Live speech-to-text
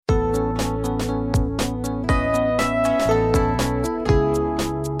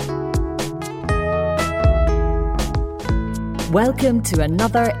Welcome to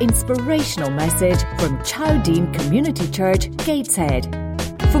another inspirational message from Chowdean Community Church, Gateshead.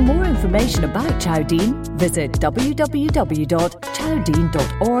 For more information about Chowdean, visit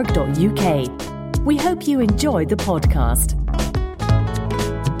www.chowdean.org.uk. We hope you enjoy the podcast.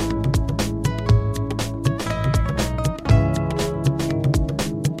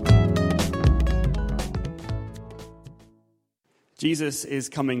 Jesus is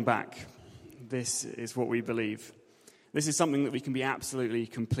coming back. This is what we believe. This is something that we can be absolutely,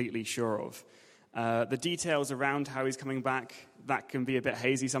 completely sure of. The details around how he's coming back, that can be a bit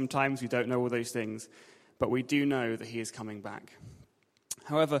hazy sometimes. We don't know all those things. But we do know that he is coming back.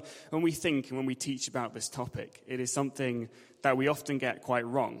 However, when we think and when we teach about this topic, it is something that we often get quite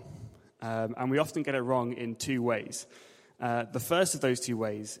wrong. And we often get it wrong in two ways. The first of those two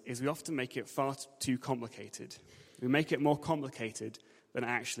ways is we often make it far too complicated. We make it more complicated than it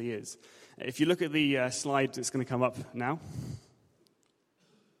actually is. If you look at the slide that's going to come up now,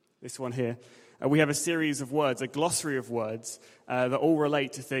 this one here, we have a series of words, a glossary of words that all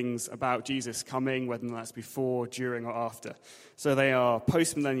relate to things about Jesus coming, whether that's before, during, or after. So they are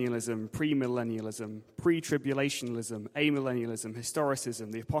postmillennialism, premillennialism, pre-tribulationalism, amillennialism,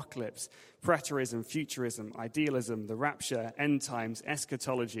 historicism, the apocalypse, preterism, futurism, idealism, the rapture, end times,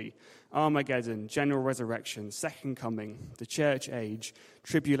 eschatology, Armageddon, general resurrection, second coming, the church age,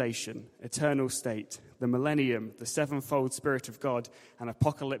 tribulation, eternal state, the millennium, the sevenfold Spirit of God, and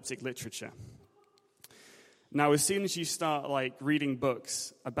apocalyptic literature. Now, as soon as you start reading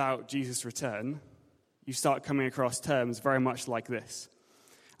books about Jesus' return, you start coming across terms very much like this.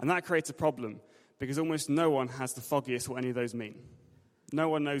 And that creates a problem because almost no one has the foggiest what any of those mean. No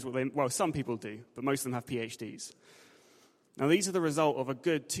one knows what some people do, but most of them have PhDs. Now, these are the result of a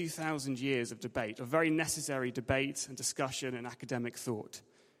good 2,000 years of debate, of very necessary debate and discussion and academic thought.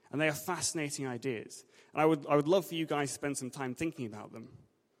 And they are fascinating ideas. And I would love for you guys to spend some time thinking about them.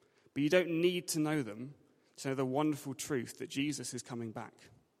 But you don't need to know them to know the wonderful truth that Jesus is coming back.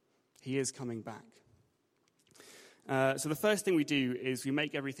 He is coming back. So the first thing we do is we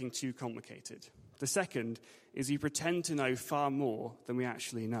make everything too complicated. The second is we pretend to know far more than we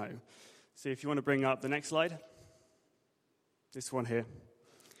actually know. So if you want to bring up the next slide. This one here.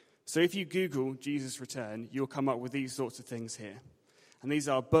 So if you Google Jesus' return, you'll come up with these sorts of things here. And these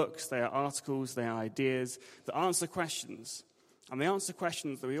are books, they are articles, they are ideas that answer questions. And they answer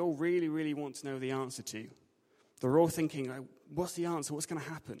questions that we all really, really want to know the answer to. They're all thinking, what's the answer? What's going to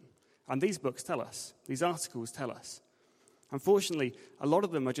happen? And these books tell us. These articles tell us. Unfortunately, a lot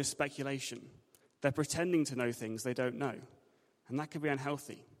of them are just speculation. They're pretending to know things they don't know. And that can be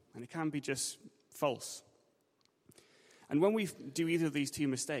unhealthy. And it can be just false. And when we do either of these two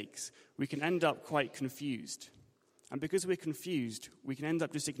mistakes, we can end up quite confused. And because we're confused, we can end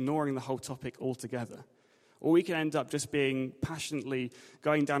up just ignoring the whole topic altogether. Or we can end up just being passionately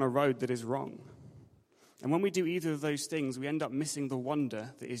going down a road that is wrong. And when we do either of those things, we end up missing the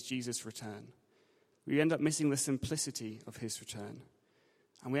wonder that is Jesus' return. We end up missing the simplicity of his return.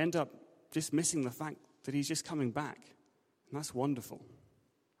 And we end up just missing the fact that he's just coming back. And that's wonderful.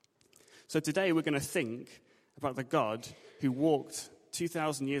 So today we're going to think about the God who walked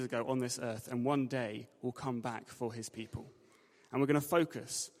 2,000 years ago on this earth and one day will come back for his people. And we're going to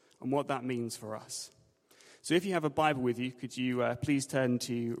focus on what that means for us. So if you have a Bible with you, could you please turn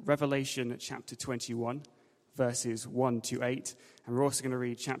to Revelation chapter 21, verses 1 to 8. And we're also going to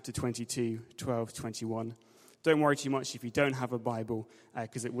read chapter 22, 12, 21. Don't worry too much if you don't have a Bible,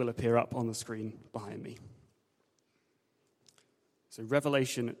 because it will appear up on the screen behind me. So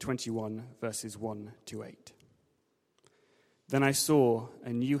Revelation 21, verses 1 to 8. Then I saw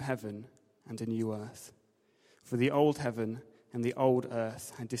a new heaven and a new earth, for the old heaven and the old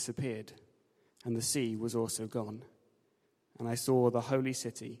earth had disappeared, and the sea was also gone. And I saw the holy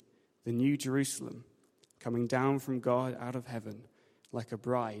city, the new Jerusalem, coming down from God out of heaven, like a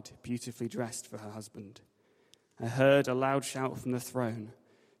bride beautifully dressed for her husband. I heard a loud shout from the throne,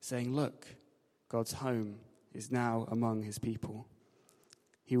 saying, "Look, God's home is now among his people.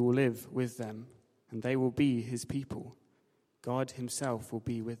 He will live with them, and they will be his people. God himself will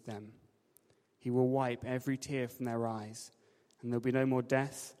be with them. He will wipe every tear from their eyes, and there will be no more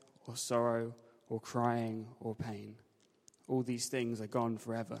death or sorrow or crying or pain. All these things are gone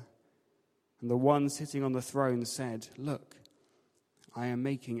forever." And the one sitting on the throne said, "Look, I am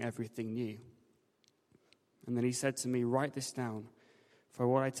making everything new." And then he said to me, "Write this down, for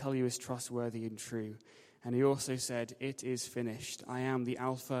what I tell you is trustworthy and true." And he also said, "It is finished. I am the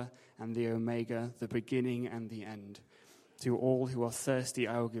Alpha and the Omega, the beginning and the end. To all who are thirsty,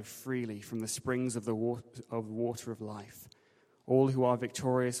 I will give freely from the springs of the water of life. All who are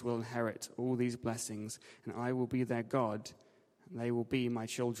victorious will inherit all these blessings, and I will be their God, and they will be my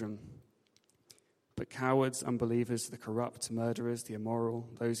children. But cowards, unbelievers, the corrupt, murderers, the immoral,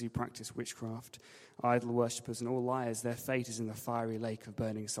 those who practice witchcraft, idol worshippers, and all liars, their fate is in the fiery lake of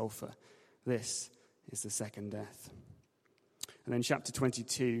burning sulfur. This is the second death." And then chapter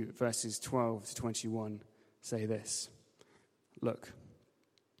 22, verses 12 to 21 say this: "Look,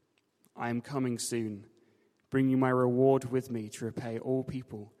 I am coming soon, bringing my reward with me to repay all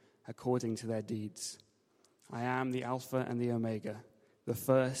people according to their deeds. I am the Alpha and the Omega, the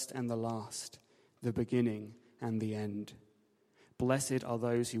first and the last, the beginning and the end. Blessed are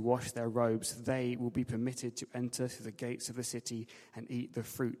those who wash their robes. They will be permitted to enter through the gates of the city and eat the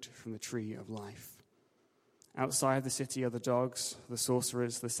fruit from the tree of life. Outside the city are the dogs, the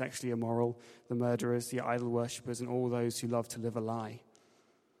sorcerers, the sexually immoral, the murderers, the idol worshippers, and all those who love to live a lie.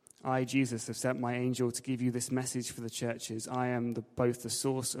 I, Jesus, have sent my angel to give you this message for the churches. I am both the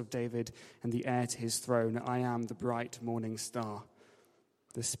source of David and the heir to his throne. I am the bright morning star.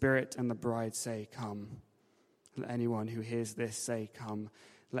 The Spirit and the bride say, 'Come.' Let anyone who hears this say, 'Come.'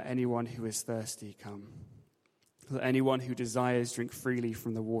 Let anyone who is thirsty come. Let anyone who desires drink freely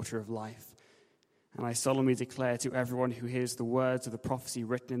from the water of life. And I solemnly declare to everyone who hears the words of the prophecy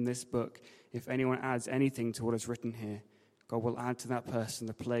written in this book, if anyone adds anything to what is written here, God will add to that person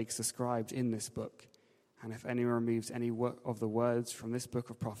the plagues described in this book. And if anyone removes any of the words from this book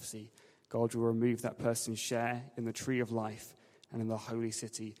of prophecy, God will remove that person's share in the tree of life and in the holy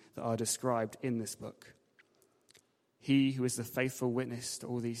city that are described in this book. He who is the faithful witness to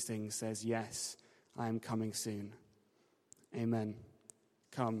all these things says, 'Yes, I am coming soon.' Amen.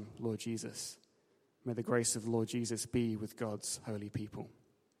 Come, Lord Jesus. May the grace of Lord Jesus be with God's holy people."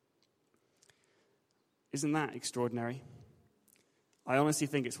 Isn't that extraordinary? I honestly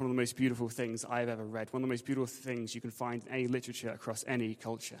think it's one of the most beautiful things I've ever read, one of the most beautiful things you can find in any literature across any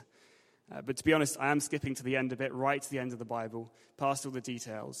culture. But to be honest, I am skipping to the end of it, right to the end of the Bible, past all the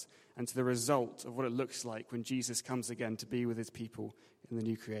details, and to the result of what it looks like when Jesus comes again to be with his people in the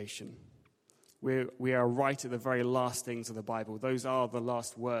new creation. We are right at the very last things of the Bible. Those are the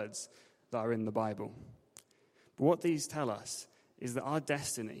last words that are in the Bible. But what these tell us is that our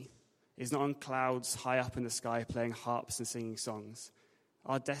destiny is not on clouds high up in the sky playing harps and singing songs.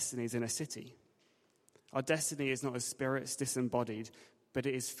 Our destiny is in a city. Our destiny is not as spirits disembodied, but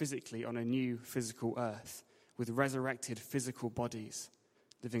it is physically on a new physical earth with resurrected physical bodies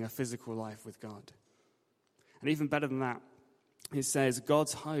living a physical life with God. And even better than that, it says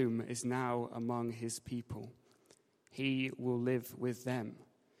God's home is now among his people. He will live with them,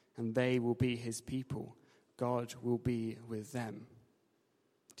 and they will be his people. God will be with them.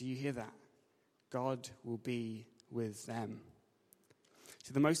 Do you hear that? God will be with them.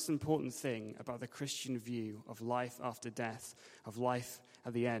 So the most important thing about the Christian view of life after death, of life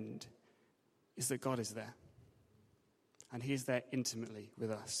at the end, is that God is there. And he is there intimately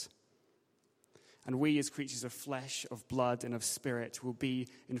with us. And we as creatures of flesh, of blood, and of spirit will be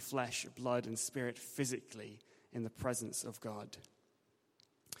in flesh, blood, and spirit physically in the presence of God.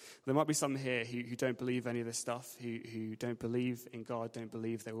 There might be some here who don't believe any of this stuff, who don't believe in God, don't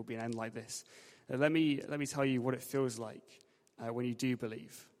believe there will be an end like this. Let me tell you what it feels like when you do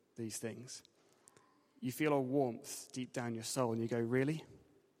believe these things. You feel a warmth deep down your soul, and you go, really?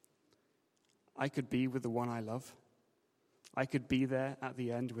 I could be with the one I love. I could be there at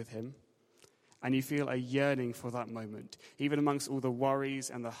the end with him. And you feel a yearning for that moment. Even amongst all the worries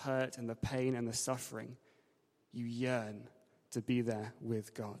and the hurt and the pain and the suffering, you yearn to be there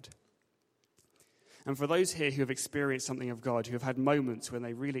with God. And for those here who have experienced something of God, who have had moments when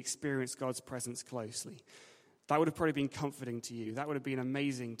they really experienced God's presence closely, that would have probably been comforting to you. That would have been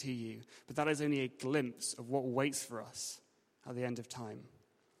amazing to you. But that is only a glimpse of what waits for us at the end of time,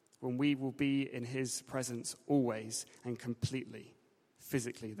 when we will be in his presence always and completely,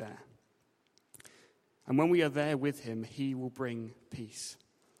 physically there. And when we are there with him, he will bring peace.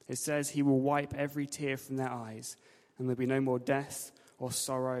 It says he will wipe every tear from their eyes, and there'll be no more death or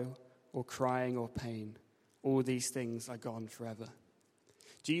sorrow or crying or pain. All these things are gone forever.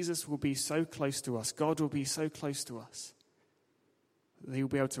 Jesus will be so close to us. God will be so close to us that he will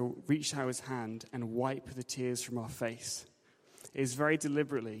be able to reach out his hand and wipe the tears from our face. It is very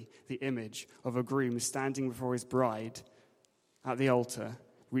deliberately the image of a groom standing before his bride at the altar,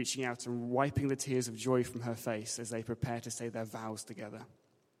 reaching out and wiping the tears of joy from her face as they prepare to say their vows together.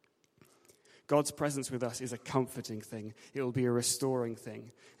 God's presence with us is a comforting thing. It will be a restoring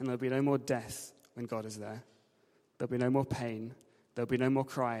thing. And there'll be no more death when God is there. There'll be no more pain. There'll be no more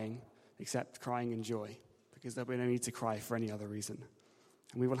crying, except crying in joy, because there'll be no need to cry for any other reason.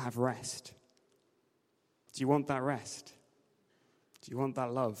 And we will have rest. Do you want that rest? Do you want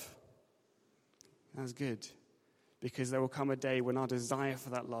that love? That's good. because there will come a day when our desire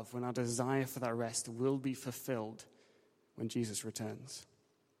for that love, when our desire for that rest will be fulfilled when Jesus returns.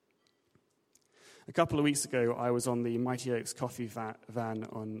 A couple of weeks ago, I was on the Mighty Oaks coffee van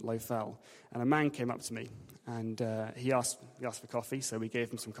on Low Fell, and a man came up to me, and he asked for coffee, so we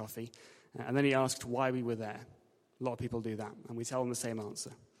gave him some coffee, and then he asked why we were there. A lot of people do that, and we tell them the same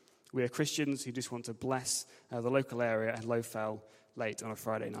answer. We are Christians who just want to bless the local area at Low Fell late on a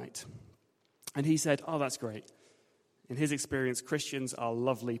Friday night. And he said, oh, that's great. In his experience, Christians are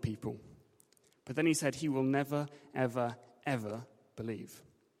lovely people. But then he said he will never, ever, ever believe.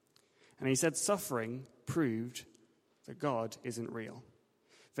 And he said suffering proved that God isn't real.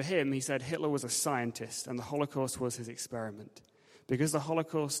 For him, he said Hitler was a scientist and the Holocaust was his experiment. Because the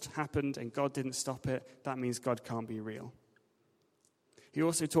Holocaust happened and God didn't stop it, that means God can't be real. He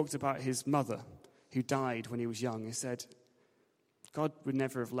also talked about his mother, who died when he was young. He said, God would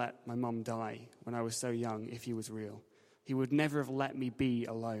never have let my mum die when I was so young if he was real. He would never have let me be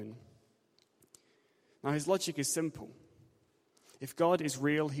alone. Now, his logic is simple. If God is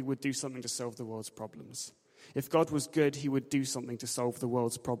real, he would do something to solve the world's problems. If God was good, he would do something to solve the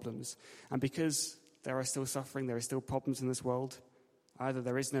world's problems. And because there are still suffering, there are still problems in this world, either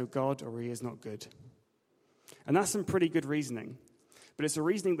there is no God or he is not good. And that's some pretty good reasoning. But it's a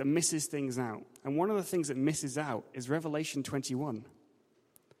reasoning that misses things out. And one of the things that misses out is Revelation 21.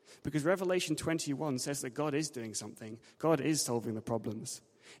 Because Revelation 21 says that God is doing something. God is solving the problems.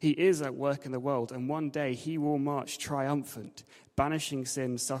 He is at work in the world, and one day he will march triumphant, banishing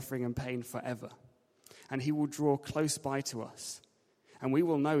sin, suffering, and pain forever. And he will draw close by to us. And we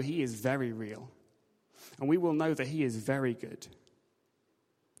will know he is very real. And we will know that he is very good.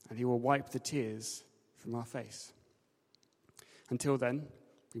 And he will wipe the tears from our face. Until then,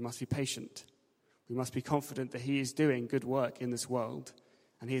 we must be patient. We must be confident that he is doing good work in this world,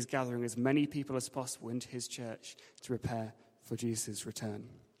 and he is gathering as many people as possible into his church to prepare for Jesus' return.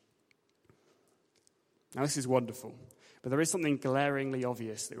 Now, this is wonderful, but there is something glaringly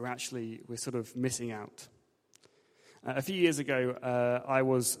obvious that we're sort of missing out. A few years ago, I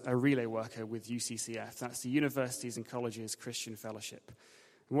was a relay worker with UCCF. That's the Universities and Colleges Christian Fellowship.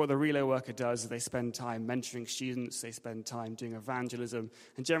 And what the relay worker does is they spend time mentoring students, they spend time doing evangelism,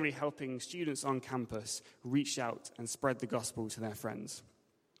 and generally helping students on campus reach out and spread the gospel to their friends.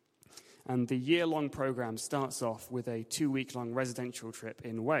 And the year-long program starts off with a 2-week-long residential trip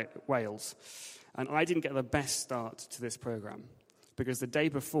in Wales. And I didn't get the best start to this program because the day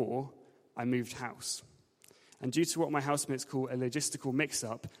before, I moved house. And due to what my housemates call a logistical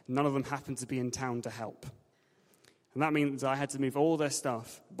mix-up, none of them happened to be in town to help. And that means I had to move all their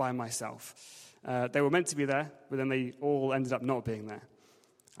stuff by myself. They were meant to be there, but then they all ended up not being there.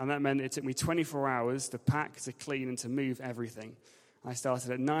 And that meant it took me 24 hours to pack, to clean, and to move everything. I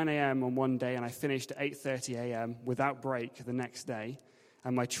started at 9 a.m. on one day, and I finished at 8:30 a.m. without break the next day.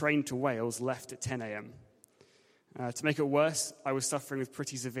 And my train to Wales left at 10 a.m. To make it worse, I was suffering with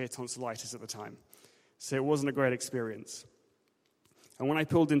pretty severe tonsillitis at the time. So it wasn't a great experience. And when I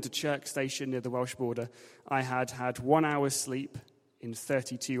pulled into Chirk Station near the Welsh border, I had 1 hour's sleep in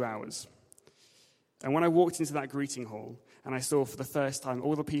 32 hours. And when I walked into that greeting hall, and I saw for the first time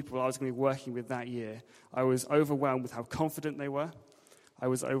all the people I was going to be working with that year, I was overwhelmed with how confident they were. I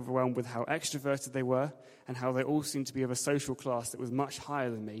was overwhelmed with how extroverted they were, and how they all seemed to be of a social class that was much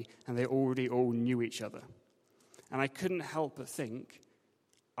higher than me, and they already all knew each other. And I couldn't help but think,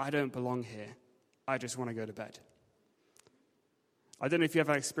 I don't belong here. I just want to go to bed. I don't know if you have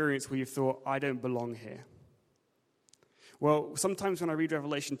that experience where you thought, I don't belong here. Well, sometimes when I read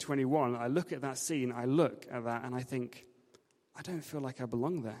Revelation 21, I look at that scene, I look at that, and I think, I don't feel like I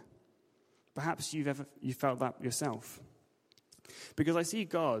belong there. Perhaps you felt that yourself. Because I see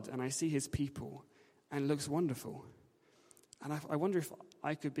God and I see his people, and it looks wonderful. And I wonder if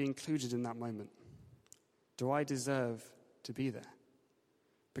I could be included in that moment. Do I deserve to be there?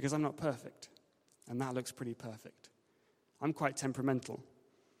 Because I'm not perfect, and that looks pretty perfect. I'm quite temperamental.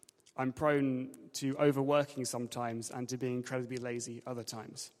 I'm prone to overworking sometimes and to being incredibly lazy other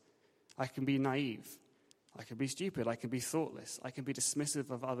times. I can be naive. I can be stupid. I can be thoughtless. I can be dismissive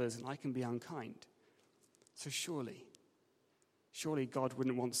of others, and I can be unkind. So surely God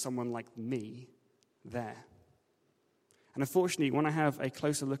wouldn't want someone like me there. And unfortunately, when I have a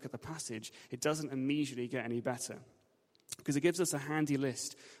closer look at the passage, it doesn't immediately get any better. Because it gives us a handy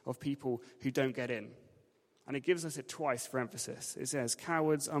list of people who don't get in. And it gives us it twice for emphasis. It says,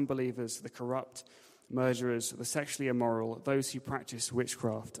 cowards, unbelievers, the corrupt, murderers, the sexually immoral, those who practice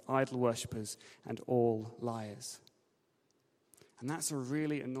witchcraft, idol worshippers, and all liars. And that's a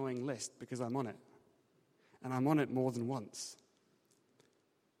really annoying list because I'm on it. And I'm on it more than once.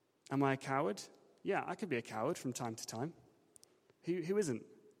 Am I a coward? Yeah, I could be a coward from time to time. Who isn't?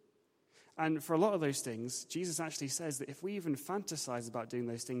 And for a lot of those things, Jesus actually says that if we even fantasize about doing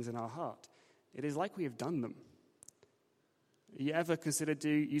those things in our heart, it is like we have done them. You ever considered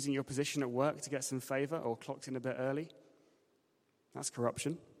using your position at work to get some favor or clocked in a bit early? That's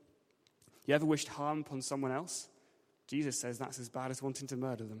corruption. You ever wished harm upon someone else? Jesus says that's as bad as wanting to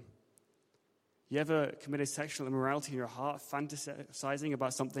murder them. You ever committed sexual immorality in your heart, fantasizing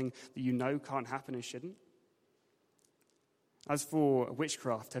about something that you know can't happen and shouldn't? As for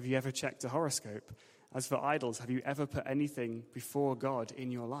witchcraft, have you ever checked a horoscope? As for idols, have you ever put anything before God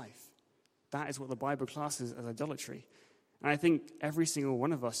in your life? That is what the Bible classes as idolatry. And I think every single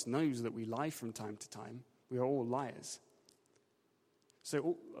one of us knows that we lie from time to time. We are all liars.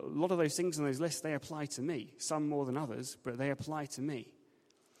 So a lot of those things on those lists, they apply to me. Some more than others, but they apply to me.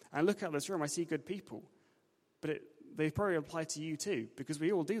 And I look out this room, I see good people. But they probably apply to you too, because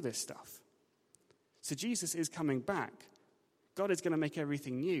we all do this stuff. So Jesus is coming back. God is going to make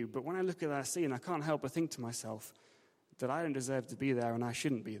everything new. But when I look at that scene, I can't help but think to myself that I don't deserve to be there and I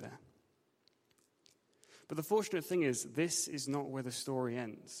shouldn't be there. But the fortunate thing is, this is not where the story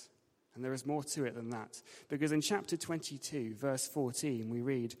ends. And there is more to it than that. Because in chapter 22, verse 14, we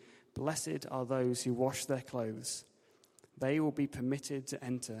read, "Blessed are those who wash their clothes. They will be permitted to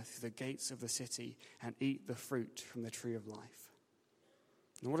enter through the gates of the city and eat the fruit from the tree of life."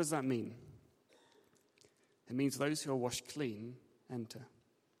 And what does that mean? It means those who are washed clean enter.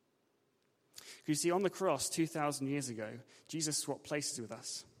 You see, on the cross 2,000 years ago, Jesus swapped places with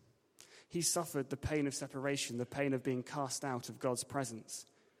us. He suffered the pain of separation, the pain of being cast out of God's presence,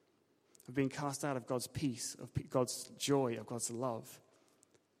 of being cast out of God's peace, of God's joy, of God's love.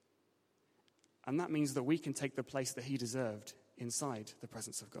 And that means that we can take the place that he deserved inside the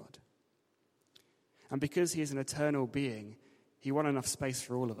presence of God. And because he is an eternal being, he won enough space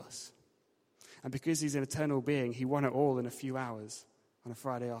for all of us. And because he's an eternal being, he won it all in a few hours on a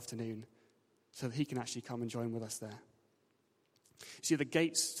Friday afternoon so that he can actually come and join with us there. See, the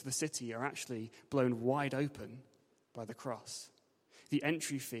gates to the city are actually blown wide open by the cross. The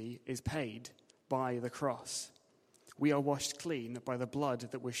entry fee is paid by the cross. We are washed clean by the blood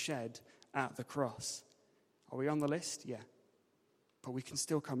that was shed at the cross. Are we on the list? Yeah. But we can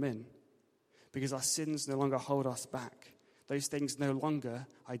still come in because our sins no longer hold us back. Those things no longer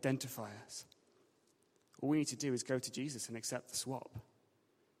identify us. All we need to do is go to Jesus and accept the swap.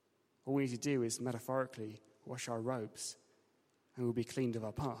 All we need to do is metaphorically wash our robes and we'll be cleaned of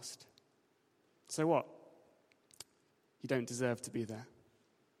our past. So what? You don't deserve to be there.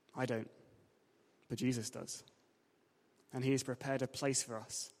 I don't. But Jesus does. And he has prepared a place for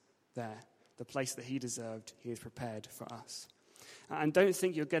us there. The place that he deserved, he has prepared for us. And don't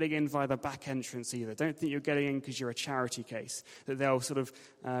think you're getting in via the back entrance either. Don't think you're getting in because you're a charity case, that they'll sort of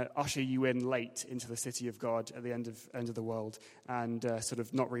usher you in late into the city of God at the end of the world and sort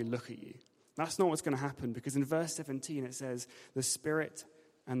of not really look at you. That's not what's going to happen, because in verse 17 it says, "The Spirit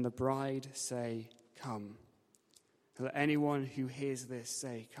and the bride say, 'Come.' Let anyone who hears this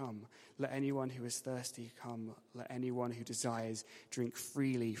say, 'Come.' Let anyone who is thirsty come. Let anyone who desires drink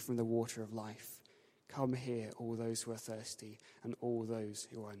freely from the water of life. Come here, all those who are thirsty and all those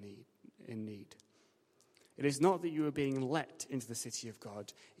who are in need." It is not that you are being let into the city of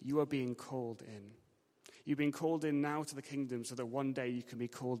God. You are being called in. You've been called in now to the kingdom so that one day you can be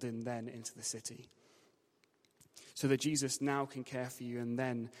called in then into the city. So that Jesus now can care for you, and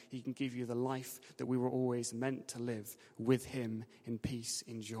then he can give you the life that we were always meant to live with him in peace,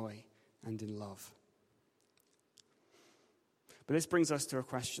 in joy, and in love. But this brings us to a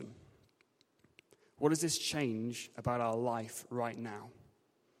question. What does this change about our life right now?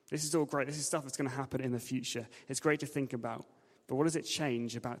 This is all great. This is stuff that's going to happen in the future. It's great to think about. But what does it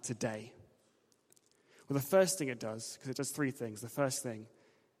change about today? Well, the first thing it does, because it does three things. The first thing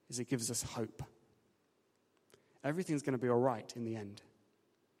is it gives us hope. Everything's going to be all right in the end.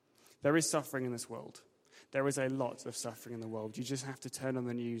 There is suffering in this world. There is a lot of suffering in the world. You just have to turn on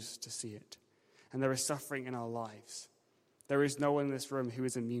the news to see it. And there is suffering in our lives. There is no one in this room who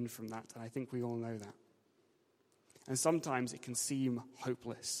is immune from that, and I think we all know that. And sometimes it can seem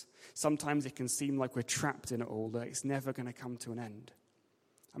hopeless. Sometimes it can seem like we're trapped in it all, that it's never going to come to an end.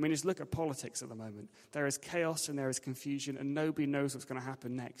 I mean, just look at politics at the moment. There is chaos and there is confusion, and nobody knows what's going to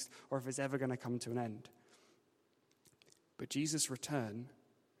happen next or if it's ever going to come to an end. But Jesus' return,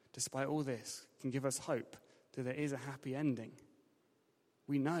 despite all this, can give us hope that there is a happy ending.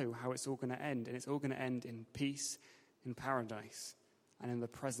 We know how it's all going to end, and it's all going to end in peace, in paradise, and in the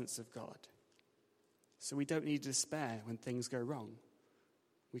presence of God. So we don't need despair when things go wrong.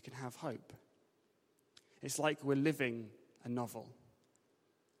 We can have hope. It's like we're living a novel.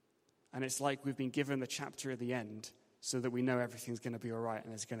 And it's like we've been given the chapter at the end so that we know everything's going to be all right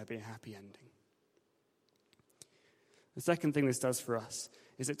and there's going to be a happy ending. The second thing this does for us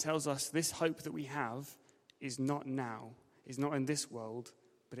is it tells us this hope that we have is not now, is not in this world,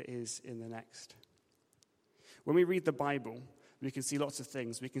 but it is in the next. When we read the Bible, we can see lots of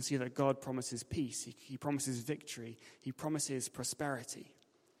things. We can see that God promises peace. He promises victory. He promises prosperity.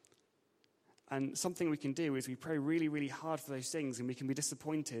 And something we can do is we pray really, really hard for those things, and we can be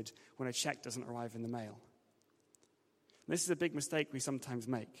disappointed when a check doesn't arrive in the mail. This is a big mistake we sometimes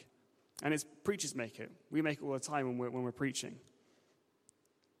make. And it's preachers make it. We make it all the time when we're preaching.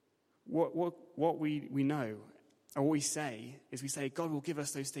 What we know, or what we say, is we say, God will give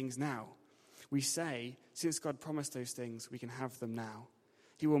us those things now. We say, since God promised those things, we can have them now.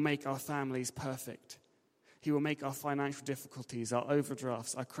 He will make our families perfect. He will make our financial difficulties, our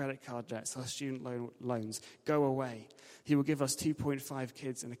overdrafts, our credit card debts, our student loans go away. He will give us 2.5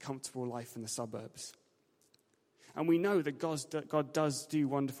 kids and a comfortable life in the suburbs. And we know that God does do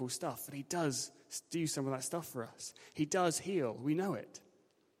wonderful stuff, and he does do some of that stuff for us. He does heal. We know it.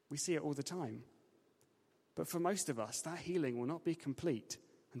 We see it all the time. But for most of us, that healing will not be complete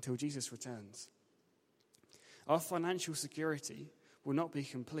until Jesus returns. Our financial security will not be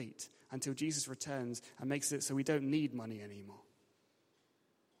complete until Jesus returns and makes it so we don't need money anymore.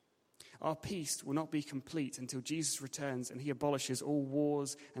 Our peace will not be complete until Jesus returns and he abolishes all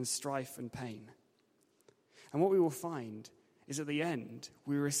wars and strife and pain. And what we will find is at the end,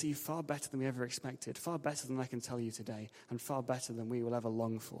 we will receive far better than we ever expected, far better than I can tell you today, and far better than we will ever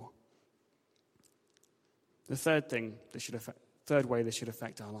long for. The third way this should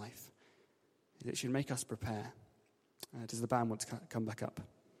affect our life is it should make us prepare. Does the band want to come back up?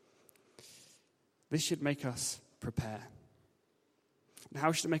 This should make us prepare. And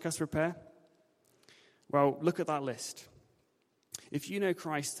how should it make us prepare? Well, look at that list. If you know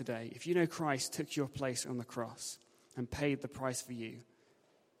Christ today, if you know Christ took your place on the cross and paid the price for you,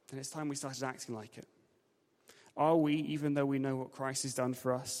 then it's time we started acting like it. Are we, even though we know what Christ has done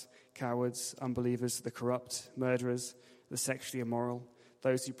for us, cowards, unbelievers, the corrupt, murderers, the sexually immoral,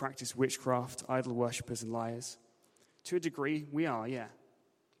 those who practice witchcraft, idol worshippers and liars? To a degree, we are, yeah.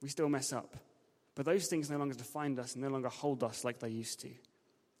 We still mess up. But those things no longer define us and no longer hold us like they used to.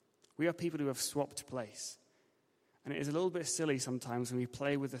 We are people who have swapped place. And it is a little bit silly sometimes when we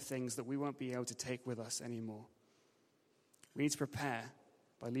play with the things that we won't be able to take with us anymore. We need to prepare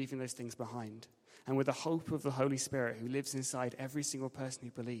by leaving those things behind. And with the hope of the Holy Spirit who lives inside every single person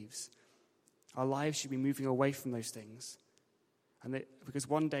who believes, our lives should be moving away from those things. Because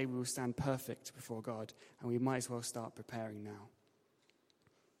one day we will stand perfect before God, and we might as well start preparing now.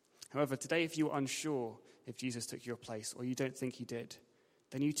 However, today if you're unsure if Jesus took your place or you don't think he did,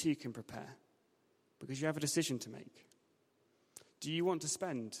 then you too can prepare because you have a decision to make. Do you want to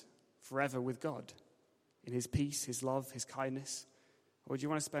spend forever with God in his peace, his love, his kindness, or do you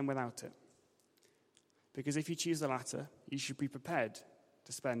want to spend without it? Because if you choose the latter, you should be prepared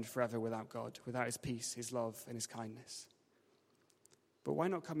to spend forever without God, without his peace, his love, and his kindness. But why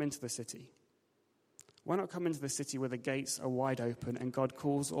not come into the city? Why not come into the city where the gates are wide open and God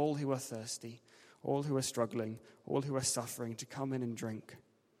calls all who are thirsty, all who are struggling, all who are suffering to come in and drink,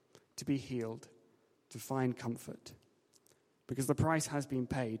 to be healed, to find comfort? Because the price has been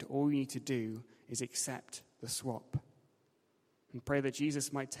paid. All you need to do is accept the swap and pray that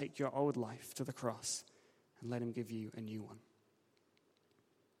Jesus might take your old life to the cross and let him give you a new one.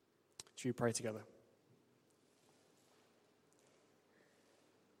 Should we pray together?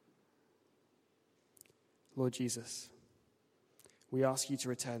 Lord Jesus, we ask you to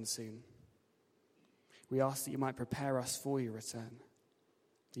return soon. We ask that you might prepare us for your return,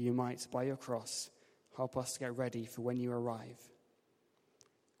 that you might, by your cross, help us to get ready for when you arrive.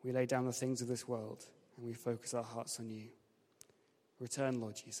 We lay down the things of this world and we focus our hearts on you. Return,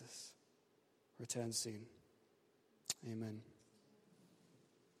 Lord Jesus. Return soon. Amen.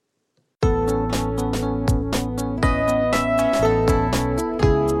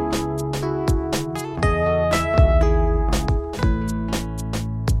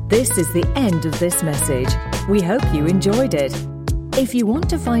 This is the end of this message. We hope you enjoyed it. If you want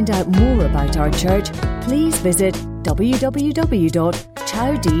to find out more about our church, please visit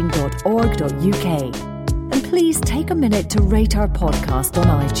www.chowdean.org.uk. And please take a minute to rate our podcast on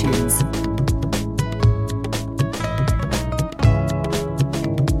iTunes.